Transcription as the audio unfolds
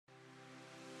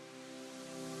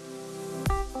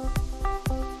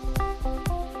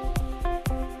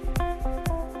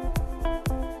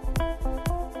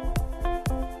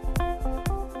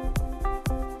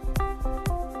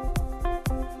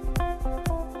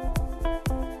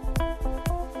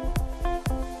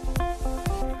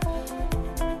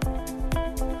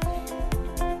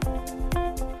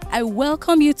I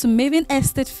welcome you to Maven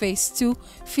Estate Phase 2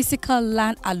 Physical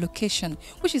Land Allocation,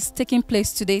 which is taking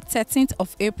place today, 13th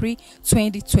of April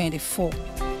 2024.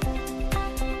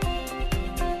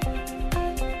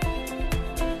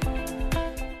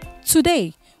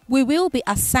 Today, we will be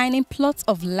assigning plots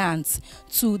of lands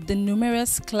to the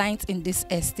numerous clients in this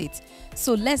estate.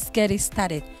 So let's get it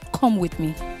started. Come with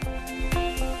me.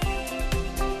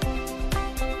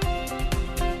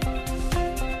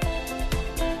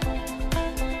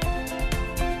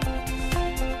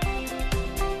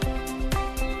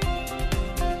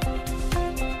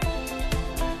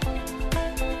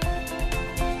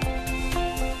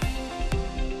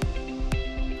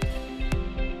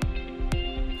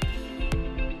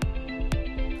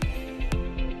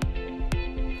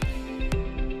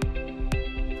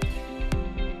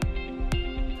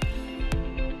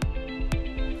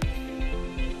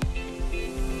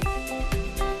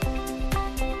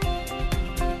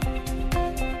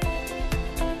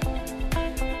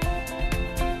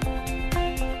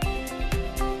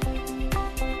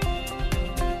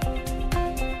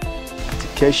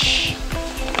 Cash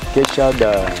out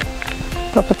the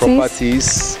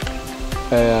properties.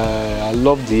 I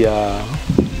love the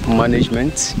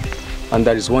management, and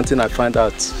that is one thing I find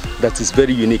out that is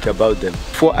very unique about them.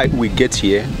 Before we get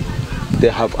here, they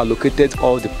have allocated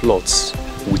all the plots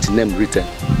with name written.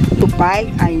 To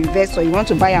buy and invest, or you want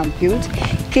to buy and build,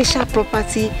 Kesha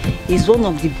Property is one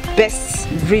of the best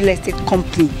real estate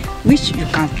company which you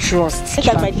can trust. Look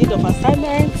at my deed of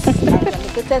assignment. I'm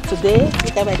allocated today.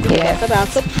 Look at my deed of assignment. I'm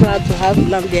so proud to have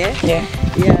land there.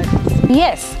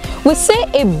 Yes, we say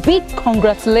a big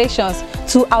congratulations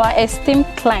to our esteemed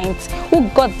clients who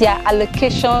got their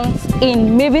allocations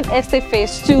in Maven Estate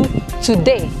Phase 2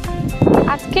 today.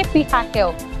 At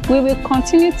KPRL, we will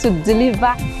continue to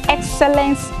deliver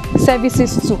excellent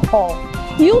services to all.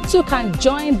 You too can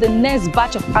join the next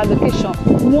batch of allocation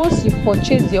once you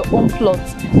purchase your own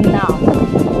plots now.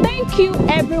 Thank you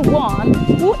everyone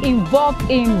who involved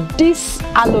in this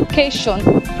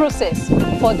allocation process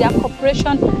for their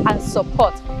cooperation and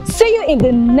support. See you in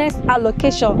the next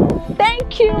allocation.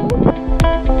 Thank you.